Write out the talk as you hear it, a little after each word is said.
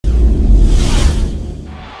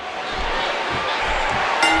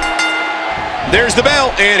There's the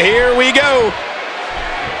bell, and here we go.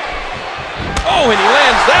 Oh, and he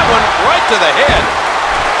lands that one right to the head.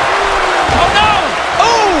 Oh, no!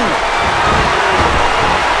 Oh!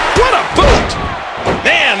 What a boot!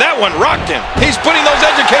 Man, that one rocked him. He's putting those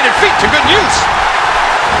educated feet to good use.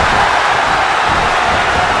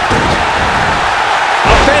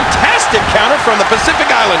 A fantastic counter from the Pacific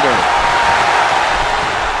Islander.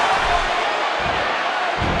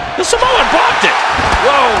 The Samoan blocked it.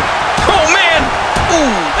 Whoa. Oh, man.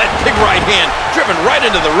 Ooh, that big right hand driven right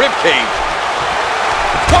into the rib cage.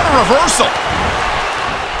 What a reversal.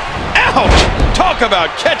 Ouch. Talk about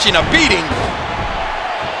catching a beating.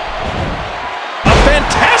 A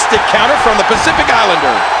fantastic counter from the Pacific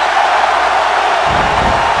Islander.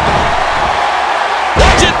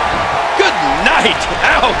 Watch it. Good night.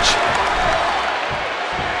 Ouch.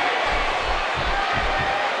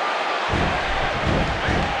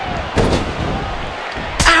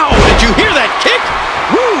 Did you hear that kick?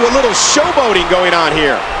 Woo, a little showboating going on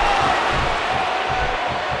here.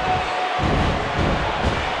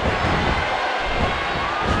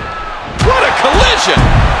 What a collision!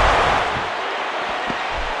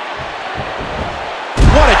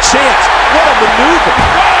 What a chance. What a maneuver.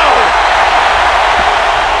 Wow!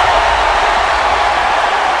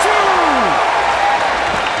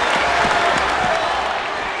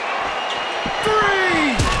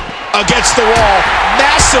 Against the wall,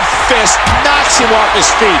 massive fist knocks him off his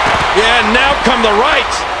feet. Yeah, now come the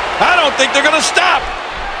rights. I don't think they're gonna stop.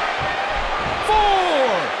 4.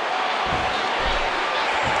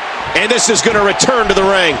 And this is gonna return to the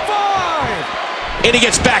ring. 5. And he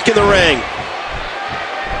gets back in the ring.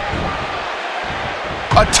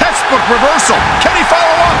 A textbook reversal. Can he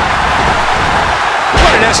follow up?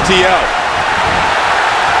 What an STO.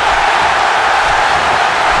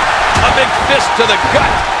 A big fist to the gut.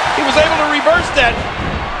 He was able to reverse that.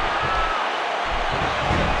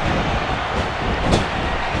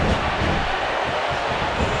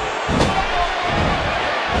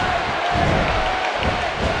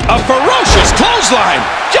 A ferocious clothesline.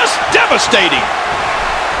 Just devastating.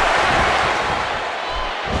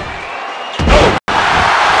 Oh.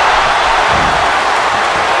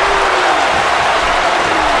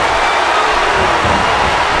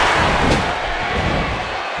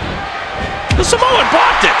 The Samoan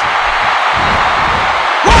blocked it.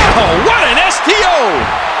 Wow, what an STO!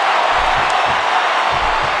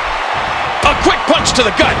 A quick punch to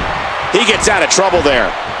the gut. He gets out of trouble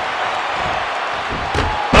there.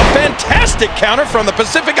 A fantastic counter from the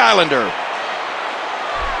Pacific Islander.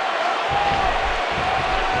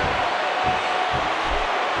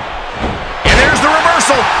 And there's the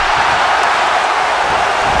reversal.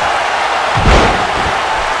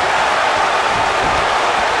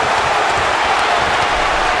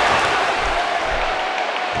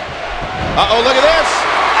 Uh-oh, look at this.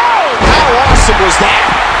 Oh, how awesome was that?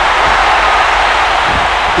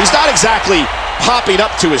 He's not exactly popping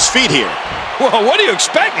up to his feet here. Well, what do you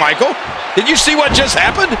expect, Michael? Did you see what just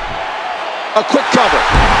happened? A quick cover.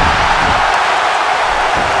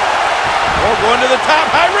 Oh, going to the top,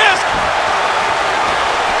 high risk.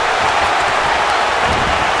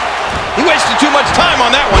 He wasted too much time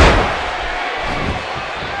on that one.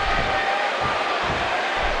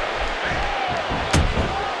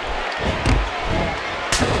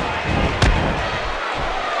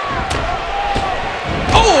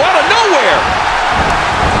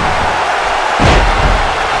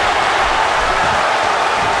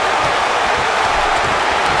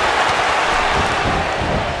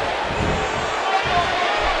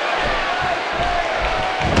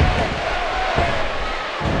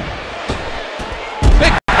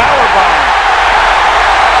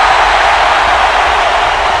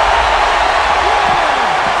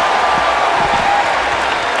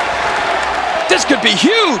 This could be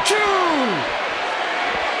huge.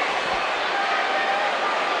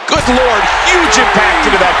 Good Lord, huge impact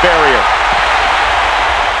into that barrier.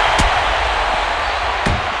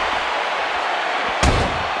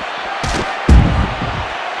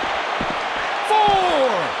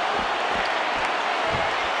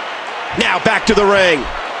 Now back to the ring. 5.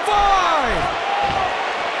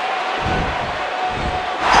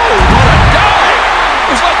 Oh, what a dive! It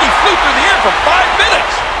was like he flew through the air for 5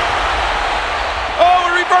 minutes. Oh,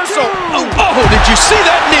 a reversal. Oh, did you see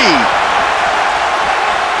that knee?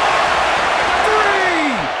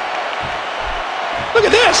 3. Look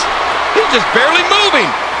at this. He's just barely moving.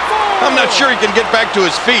 4. I'm not sure he can get back to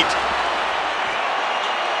his feet. 5.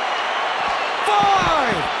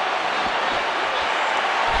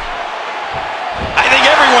 I think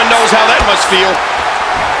everyone knows how that must feel.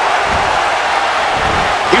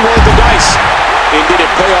 He rolled the dice. And did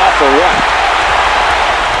it pay off or what?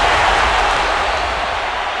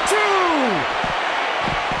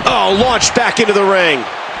 Now launched back into the ring. 3.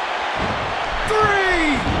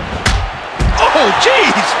 Oh,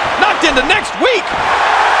 geez! Knocked into next week! 4.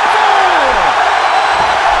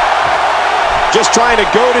 Just trying to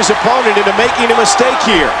goad his opponent into making a mistake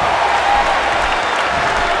here.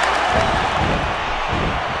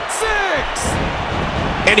 6.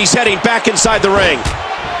 And he's heading back inside the ring.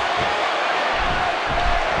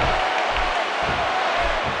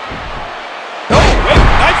 Oh, wait,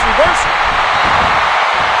 nice reversal.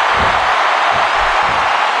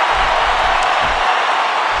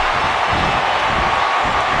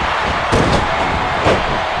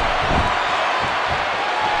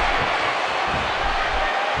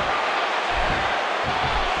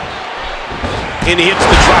 And he hits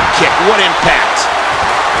the drop kick. What impact.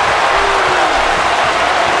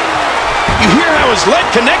 You hear how his leg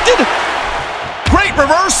connected? Great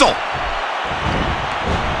reversal.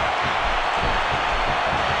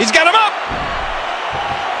 He's got him up.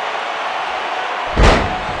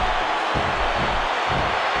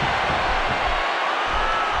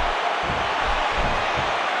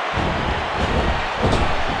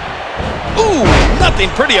 Ooh, nothing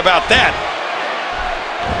pretty about that.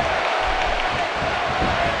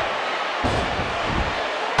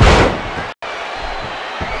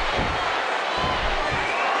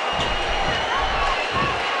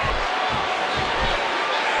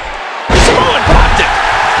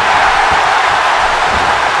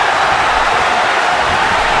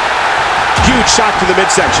 Huge shot to the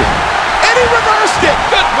midsection. And he reversed it.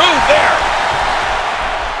 Good move there.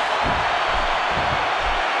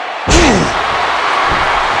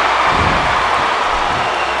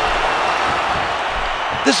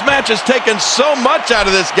 This match has taken so much out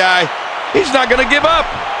of this guy. He's not going to give up.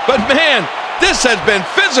 But man, this has been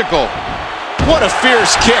physical. What a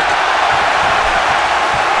fierce kick.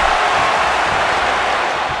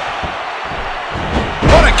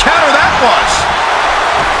 What a counter that was.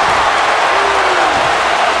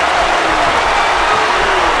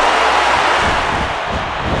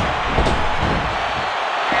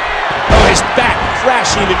 His back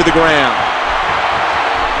crashing into the ground.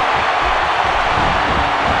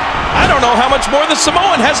 I don't know how much more the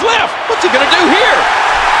Samoan has left. What's he going to do here?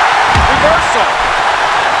 Reversal.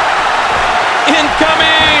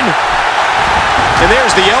 Incoming. And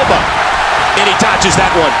there's the elbow. And he dodges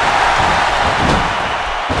that one.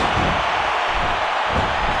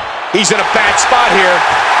 He's in a bad spot here.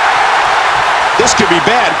 This could be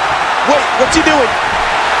bad. Wait, what's he doing?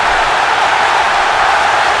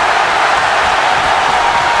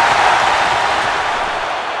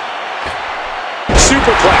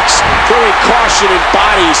 Superplex, throwing caution and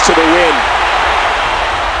bodies to the wind.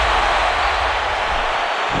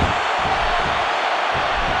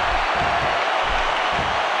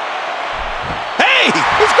 Hey,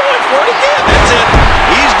 he's going for it again. That's it.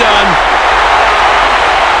 He's done.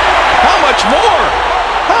 How much more?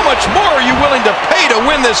 How much more are you willing to pay to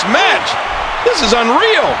win this match? This is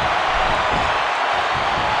unreal.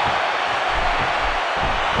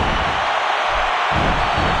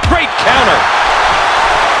 Great counter.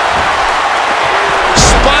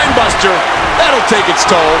 Buster, that'll take its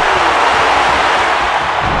toll.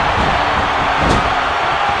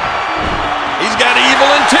 He's got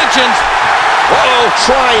evil intentions. Uh-oh,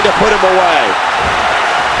 trying to put him away.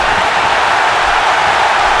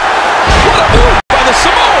 What a move by the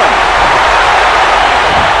Samoan.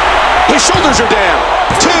 His shoulders are down.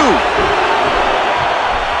 2.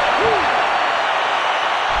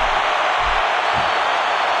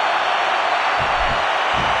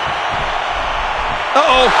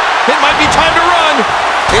 Uh-oh, it might be time to run.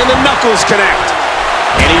 And the knuckles connect.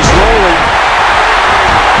 And he's rolling.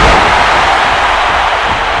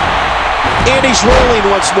 And he's rolling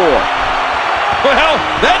once more. Well,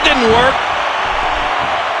 that didn't work.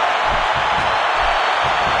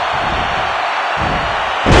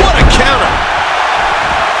 What a counter.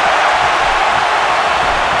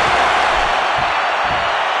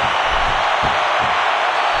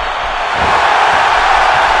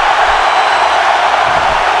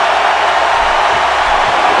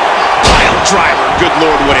 Driver, good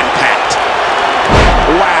Lord, what impact.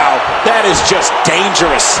 Wow, that is just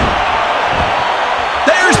dangerous.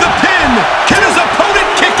 There's the pin. Can his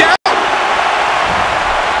opponent kick out?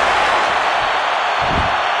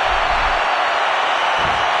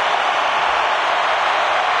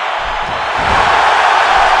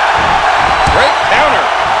 Great counter.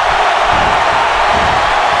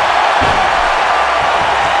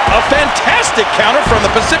 A fantastic counter from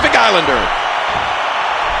the Pacific Islander.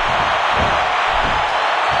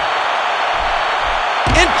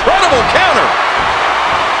 Incredible counter.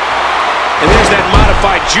 And there's that modified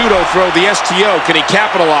modified judo throw, the STO. Can he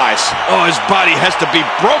capitalize? Oh, his body has to be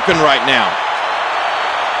broken right now.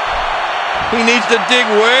 He needs to dig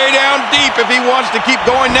way down deep if he wants to keep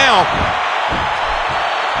going now.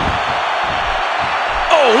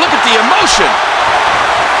 Oh, look at the emotion.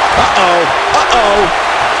 Uh-oh. Uh-oh.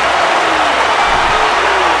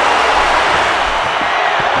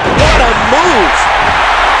 What a move.